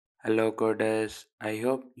Hello coders, I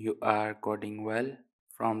hope you are coding well.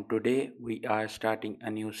 From today we are starting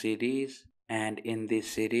a new series, and in this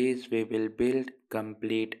series we will build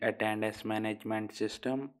complete attendance management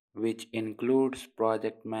system which includes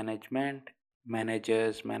project management,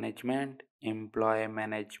 managers management, employee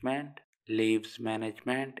management, leaves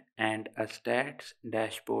management and a stats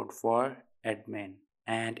dashboard for admin.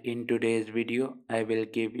 And in today's video I will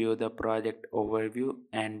give you the project overview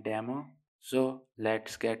and demo, so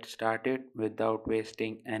let's get started without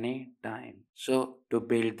wasting any time. So to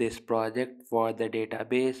build this project for the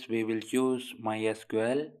database, we will use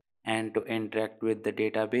MySQL, and to interact with the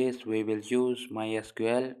database, we will use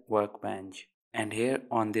MySQL Workbench. And here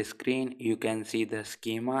on the screen, you can see the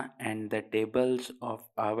schema and the tables of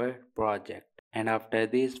our project. And after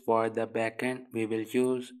this, for the backend we will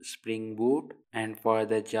use Spring Boot, and for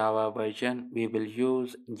the Java version we will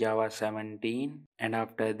use Java 17, and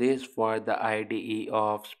after this for the IDE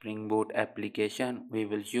of Spring Boot application we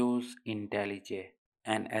will use IntelliJ.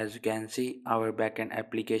 And as you can see, our backend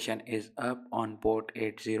application is up on port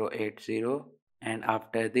 8080. And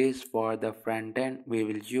after this, for the front end we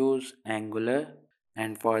will use Angular,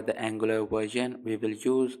 and for the Angular version we will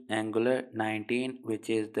use Angular 19, which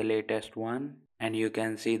is the latest one. And you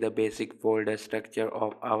can see the basic folder structure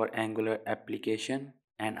of our Angular application,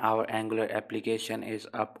 and our Angular application is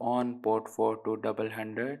up on port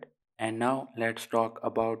 4200. And now let's talk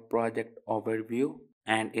about project overview.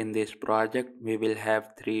 And in this project we will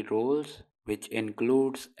have three roles, which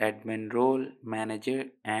includes admin role, manager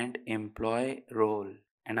and employee role.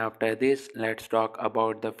 And after this, let's talk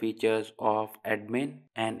about the features of admin.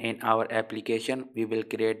 And in our application we will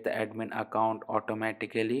create the admin account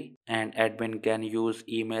automatically, and admin can use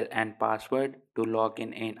email and password to log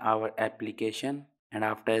in our application. And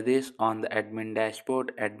after this, on the admin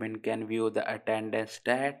dashboard, admin can view the attendance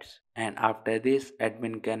stats. And after this,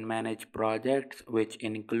 admin can manage projects, which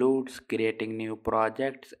includes creating new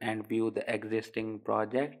projects and view the existing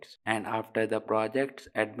projects. And after the projects,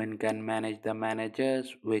 admin can manage the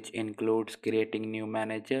managers, which includes creating new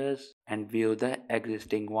managers and view the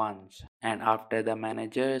existing ones. And after the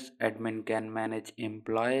managers, admin can manage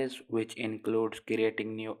employees, which includes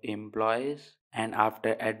creating new employees. And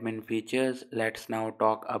after admin features, let's now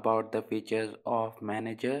talk about the features of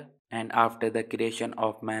manager. And after the creation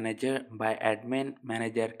of manager by admin,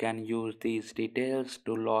 manager can use these details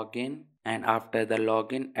to log in. And after the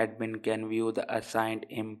login, admin can view the assigned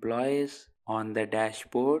employees on the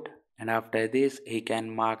dashboard. And after this, he can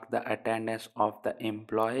mark the attendance of the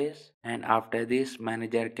employees. And after this,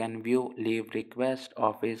 manager can view leave request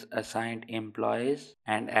of his assigned employees,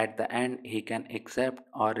 and at the end he can accept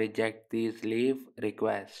or reject these leave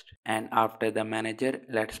requests. And after the manager,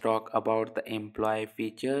 let's talk about the employee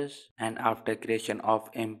features. And after creation of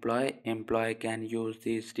employee can use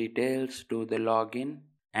these details to the login.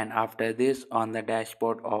 And after this, on the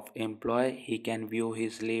dashboard of employee, he can view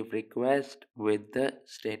his leave request with the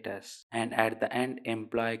status. And at the end,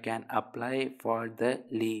 employee can apply for the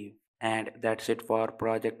leave. And that's it for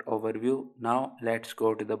project overview. Now let's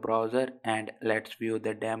go to the browser and let's view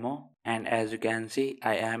the demo. And as you can see,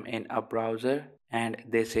 I am in a browser, and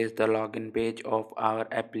this is the login page of our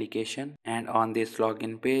application. And on this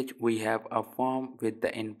login page we have a form with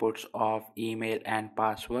the inputs of email and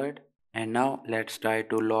password. And now let's try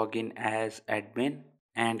to log in as admin.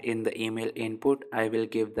 And in the email input, I will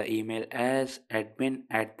give the email as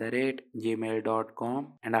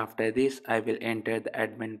admin@gmail.com. And after this, I will enter the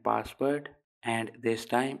admin password. And this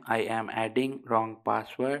time I am adding wrong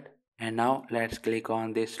password. And now let's click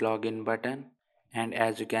on this login button. And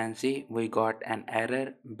as you can see, we got an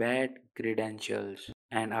error, bad credentials.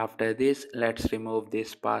 And after this, let's remove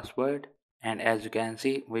this password. And as you can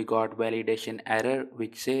see, we got validation error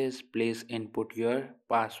which says please input your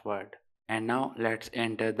password. And now let's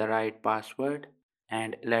enter the right password,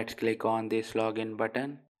 and let's click on this login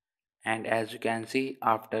button. And as you can see,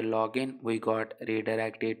 after login we got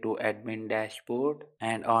redirected to admin dashboard.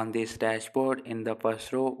 And on this dashboard, in the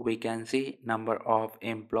first row we can see number of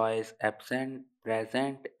employees absent,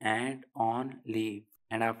 present and on leave.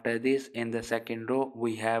 And after this, in the second row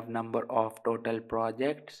we have number of total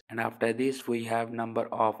projects. And after this we have number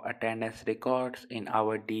of attendance records in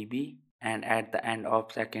our DB. And at the end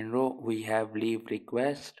of second row we have leave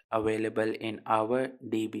request available in our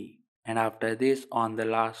DB. And after this, on the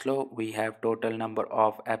last row we have total number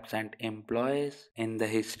of absent employees in the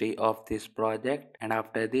history of this project. And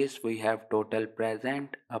after this we have total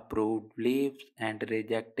present, approved leaves and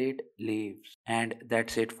rejected leaves. And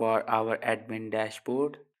that's it for our admin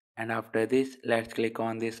dashboard. And after this, let's click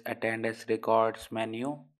on this attendance records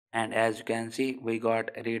menu. And as you can see, we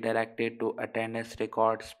got redirected to attendance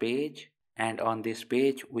records page, and on this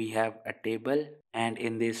page we have a table, and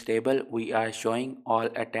in this table we are showing all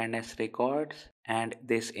attendance records, and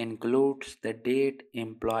this includes the date,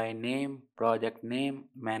 employee name, project name,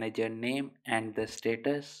 manager name, and the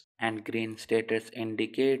status. And green status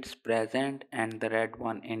indicates present and the red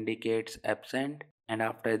one indicates absent, and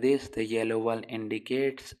after this the yellow one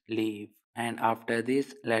indicates leave. And after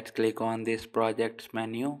this, let's click on this projects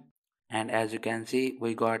menu, and as you can see,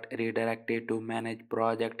 we got redirected to manage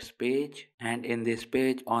projects page, and in this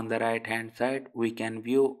page on the right hand side we can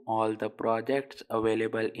view all the projects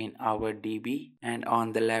available in our DB, and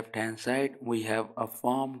on the left hand side we have a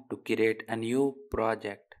form to create a new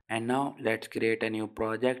project. And now let's create a new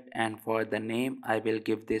project, and for the name I will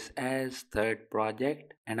give this as third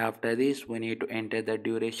project, and after this we need to enter the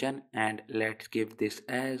duration, and let's give this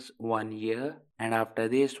as 1 year. And after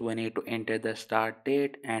this we need to enter the start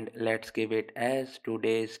date, and let's give it as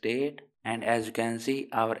today's date. And as you can see,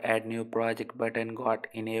 our add new project button got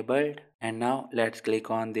enabled, and now let's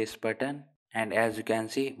click on this button, and as you can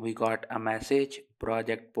see we got a message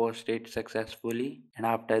project posted successfully. And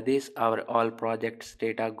after this our all projects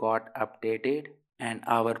data got updated, and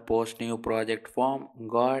our post new project form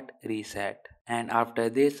got reset. And after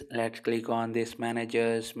this, let's click on this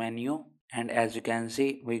managers menu, and as you can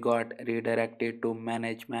see we got redirected to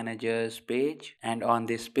manage managers page, and on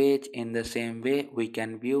this page in the same way we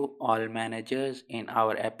can view all managers in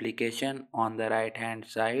our application on the right hand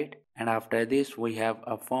side. And after this we have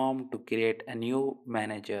a form to create a new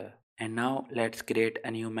manager. And now let's create a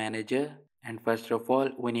new manager, and first of all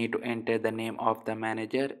we need to enter the name of the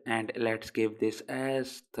manager, and let's give this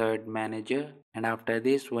as third manager. And after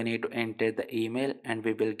this we need to enter the email, and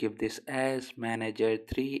we will give this as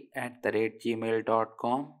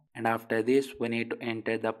manager3@gmail.com. and after this we need to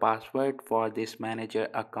enter the password for this manager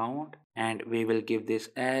account, and we will give this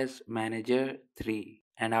as manager3.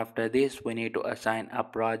 And after this we need to assign a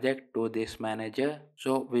project to this manager,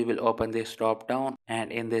 so we will open this drop down,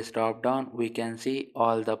 and in this drop down we can see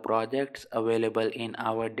all the projects available in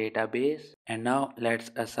our database. And now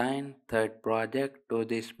let's assign third project to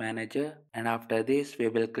this manager, and after this we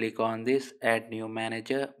will click on this add new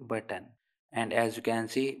manager button. And as you can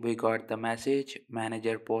see we got the message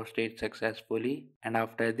manager posted successfully, and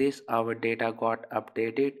after this our data got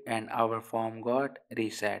updated and our form got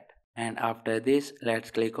reset. And after this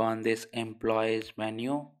let's click on this employees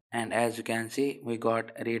menu, and as you can see we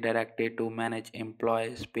got redirected to manage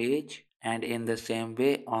employees page, and in the same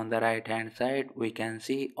way on the right hand side we can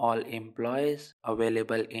see all employees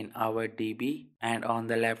available in our DB, and on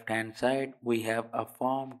the left hand side we have a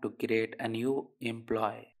form to create a new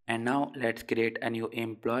employee. And now let's create a new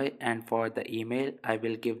employee, and for the email I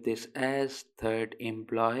will give this as third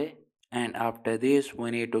employee. And after this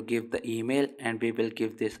we need to give the email, and we will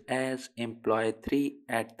give this as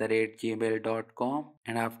employee3@gmail.com.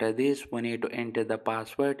 and after this we need to enter the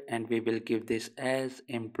password, and we will give this as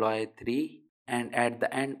employee3. and at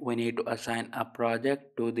the end we need to assign a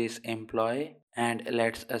project to this employee, and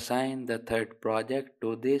let's assign the third project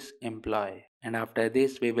to this employee. And after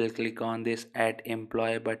this we will click on this add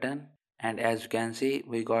employee button, and as you can see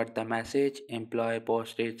we got the message employee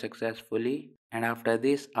posted successfully. And after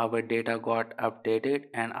this our data got updated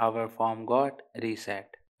and our form got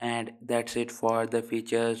reset. And that's it for the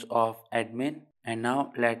features of admin. And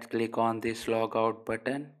now let's click on this logout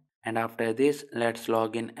button, and after this let's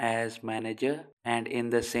log in as manager, and in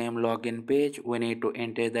the same login page we need to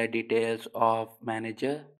enter the details of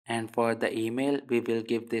manager, and for the email we will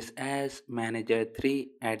give this as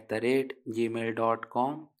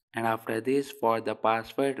manager3@gmail.com. and after this for the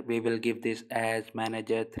password we will give this as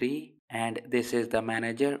manager3, and this is the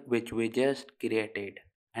manager which we just created.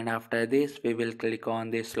 And after this we will click on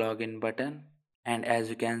this login button, and as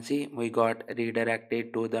you can see we got redirected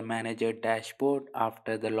to the manager dashboard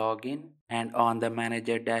after the login. And on the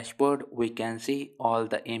manager dashboard we can see all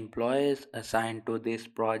the employees assigned to this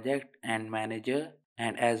project and manager,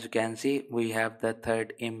 and as you can see we have the third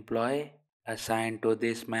employee assigned to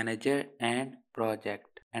this manager and project.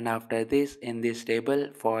 And after this in this table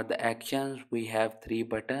for the actions we have 3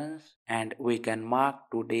 buttons, and we can mark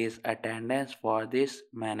today's attendance for this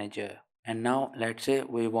manager. And now let's say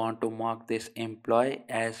we want to mark this employee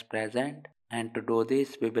as present, and to do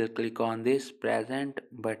this we will click on this present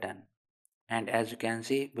button. And as you can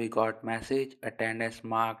see we got message attendance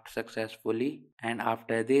marked successfully, and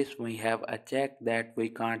after this we have a check that we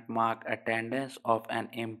can't mark attendance of an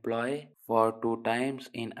employee for 2 times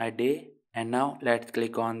in a day. And now let's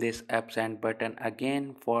click on this absent button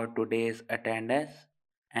again for today's attendance,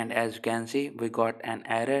 and as you can see we got an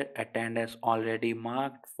error attendance already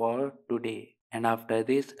marked for today. And after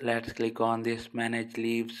this, let's click on this manage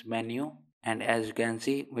leaves menu. And as you can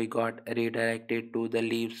see, we got redirected to the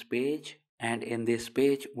leaves page. And in this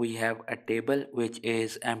page, we have a table which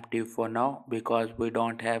is empty for now because we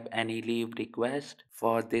don't have any leave request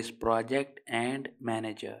for this project and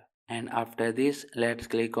manager. And after this, let's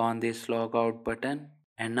click on this logout button.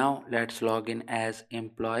 And now let's log in as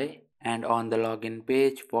employee. And on the login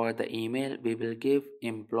page for the email, we will give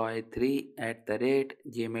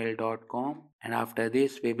employee3@gmail.com. And after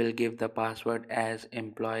this, we will give the password as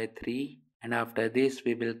employee3. And after this,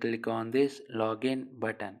 we will click on this login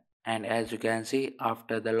button. And as you can see,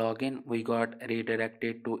 after the login, we got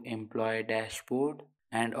redirected to employee dashboard.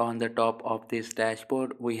 And on the top of this dashboard,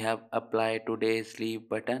 we have apply today's leave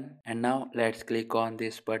button. And now let's click on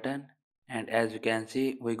this button. And as you can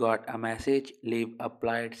see, we got a message leave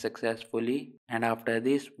applied successfully. And after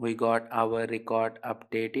this, we got our record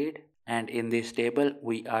updated. And in this table,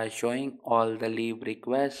 we are showing all the leave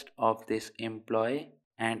requests of this employee.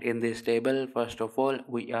 And in this table, first of all,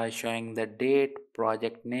 we are showing the date,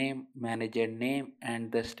 project name, manager name,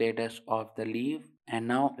 and the status of the leave. And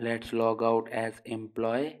now let's log out as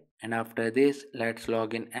employee. And after this, let's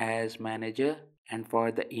log in as manager. And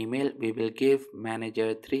for the email, we will give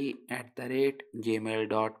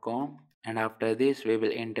manager3@gmail.com. And after this, we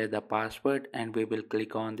will enter the password and we will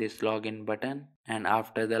click on this login button. And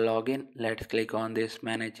after the login, let's click on this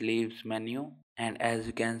manage leaves menu. And as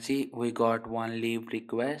you can see, we got one leave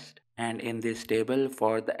request. And in this table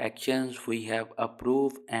for the actions, we have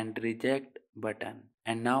approve and reject button.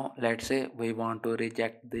 And now let's say we want to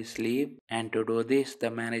reject this leave. And to do this, the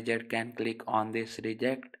manager can click on this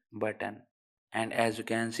reject button. And as you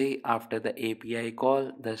can see, after the API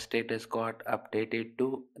call, the status got updated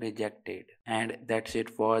to rejected. And that's it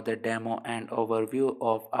for the demo and overview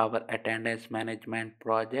of our attendance management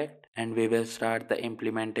project. And we will start the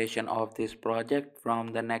implementation of this project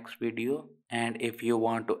from the next video. And if you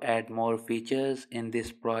want to add more features in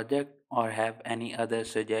this project or have any other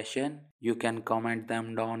suggestion, you can comment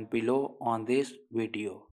them down below on this video.